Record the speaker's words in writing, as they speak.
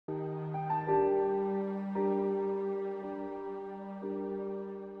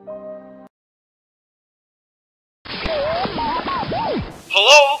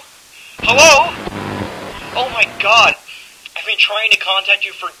Hello? Oh my god. I've been trying to contact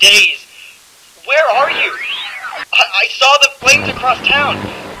you for days. Where are you? I saw the flames across town.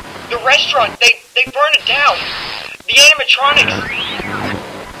 The restaurant, they burned it down. The animatronics.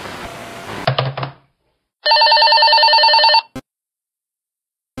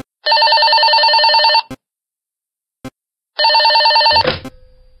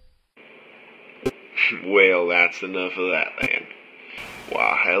 Well, that's enough of that, then.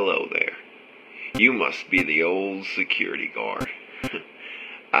 Why, hello there. You must be the old security guard.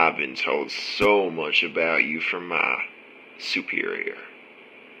 I've been told so much about you from my superior.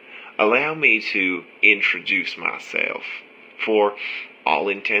 Allow me to introduce myself. For all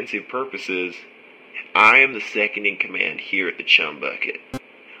intensive purposes, I am the second in command here at the Chum Bucket,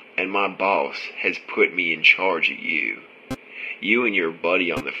 and my boss has put me in charge of you. You and your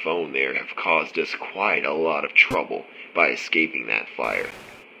buddy on the phone there have caused us quite a lot of trouble by escaping that fire.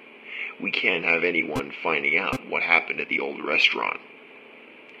 We can't have anyone finding out what happened at the old restaurant.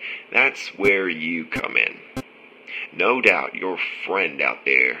 That's where you come in. No doubt your friend out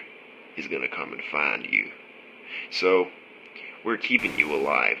there is going to come and find you. So, we're keeping you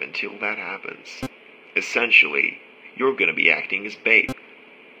alive until that happens. Essentially, you're going to be acting as bait.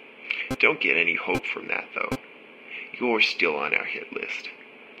 Don't get any hope from that, though. You're still on our hit list.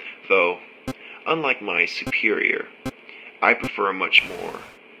 Though, unlike my superior, I prefer a much more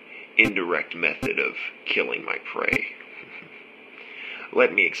indirect method of killing my prey.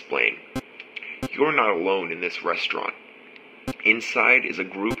 Let me explain. You're not alone in this restaurant. Inside is a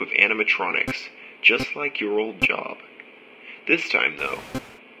group of animatronics, just like your old job. This time, though,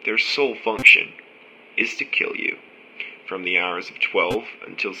 their sole function is to kill you. From the hours of 12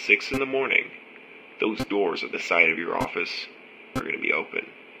 until 6 in the morning, those doors at the side of your office are going to be open,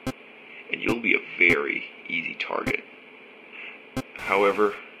 and you'll be a very easy target.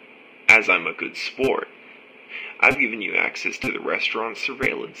 However, as I'm a good sport, I've given you access to the restaurant's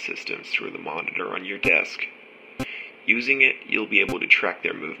surveillance systems through the monitor on your desk. Using it, you'll be able to track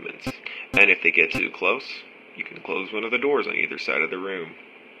their movements, and if they get too close, you can close one of the doors on either side of the room.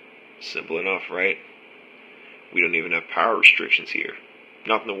 Simple enough, right? We don't even have power restrictions here.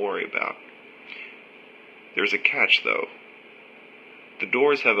 Nothing to worry about. There's a catch, though. The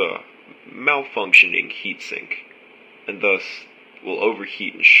doors have a malfunctioning heatsink, and thus will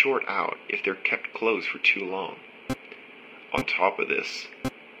overheat and short out if they're kept closed for too long. On top of this,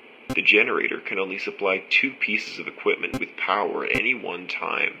 the generator can only supply 2 pieces of equipment with power at any one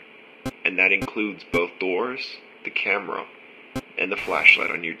time, and that includes both doors, the camera, and the flashlight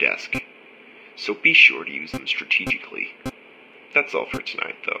on your desk. So be sure to use them strategically. That's all for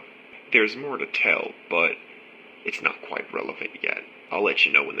tonight, though. There's more to tell, but it's not quite relevant yet. I'll let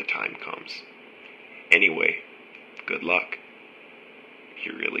you know when the time comes. Anyway, good luck.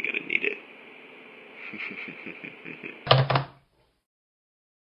 You're really gonna need it.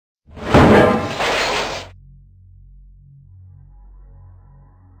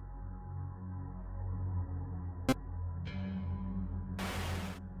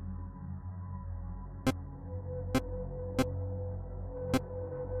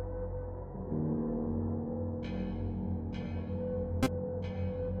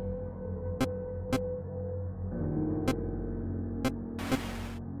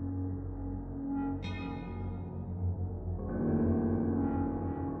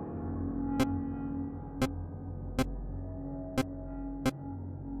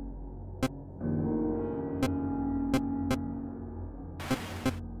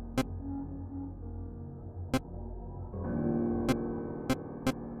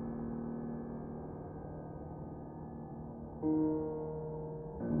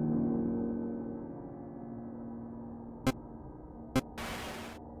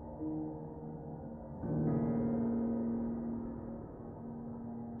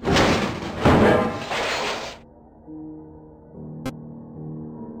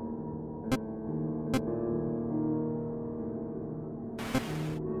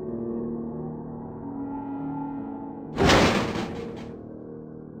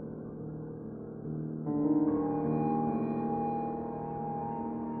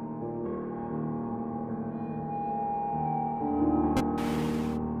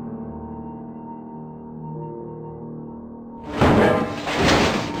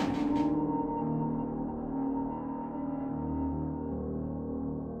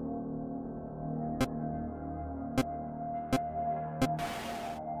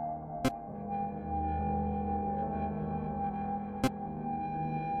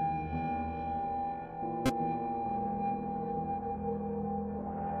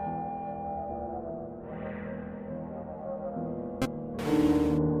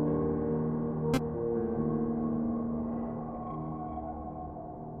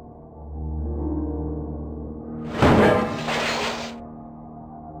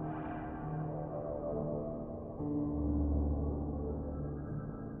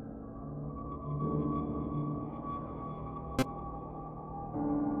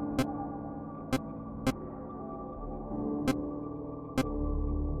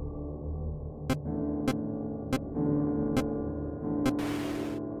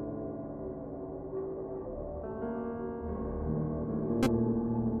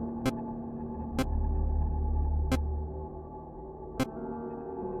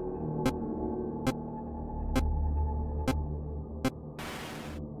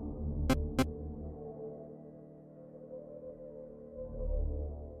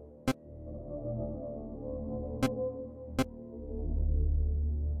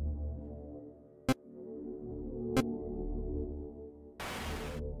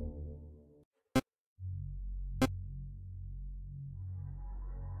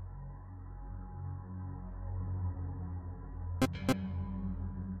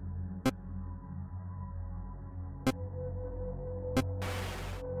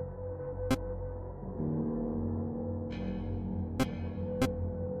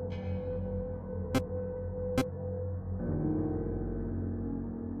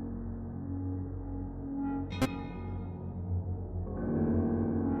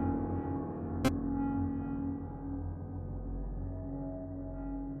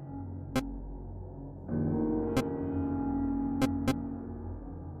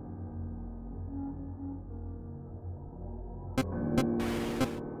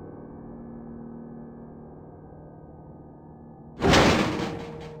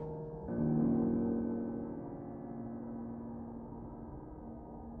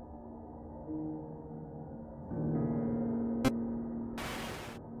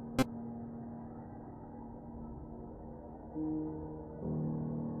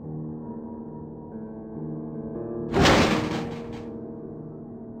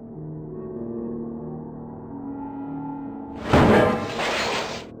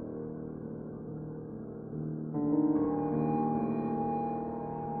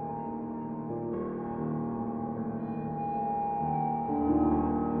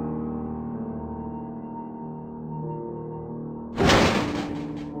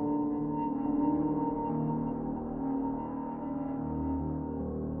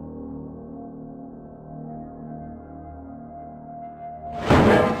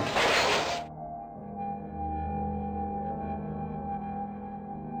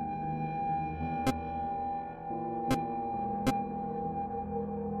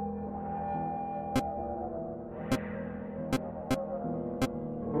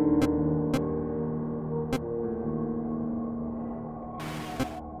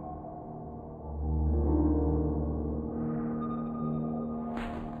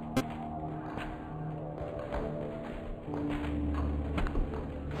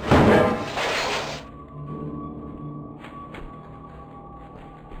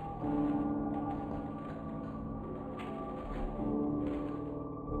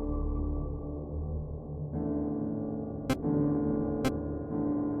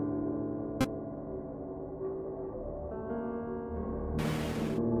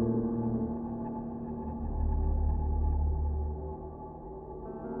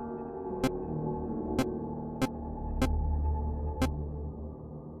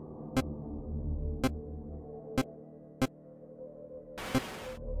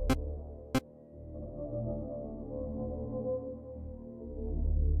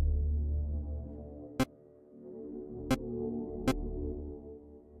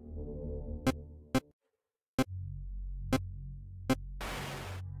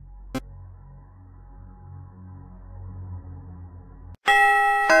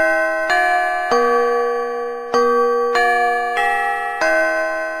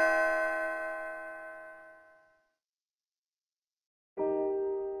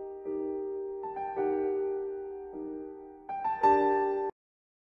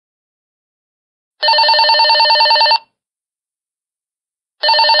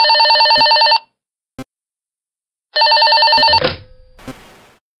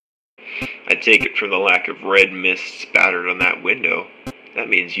 take it from the lack of red mist spattered on that window, that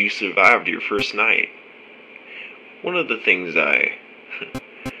means you survived your first night. One of the things I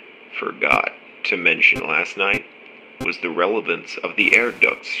forgot to mention last night was the relevance of the air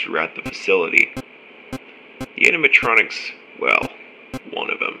ducts throughout the facility. The animatronics, well, one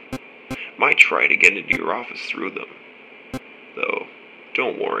of them, might try to get into your office through them. Though,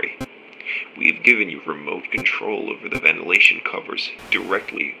 don't worry. We've given you remote control over the ventilation covers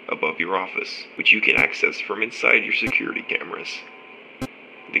directly above your office, which you can access from inside your security cameras.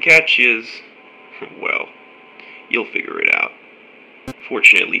 The catch is, well, you'll figure it out.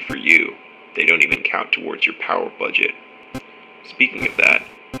 Fortunately for you, they don't even count towards your power budget. Speaking of that,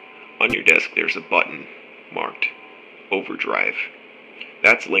 on your desk there's a button marked Overdrive.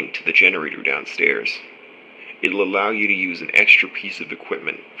 That's linked to the generator downstairs. It'll allow you to use an extra piece of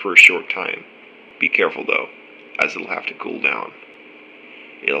equipment for a short time. Be careful though, as it'll have to cool down.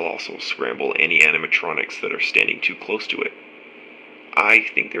 It'll also scramble any animatronics that are standing too close to it. I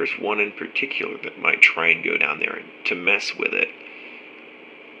think there's one in particular that might try and go down there to mess with it.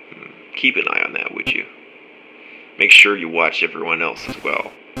 Keep an eye on that, would you? Make sure you watch everyone else as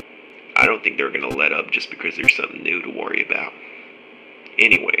well. I don't think they're gonna let up just because there's something new to worry about.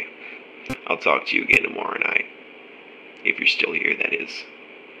 Anyway, I'll talk to you again tomorrow night. If you're still here, that is.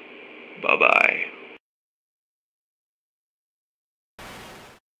 Bye-bye.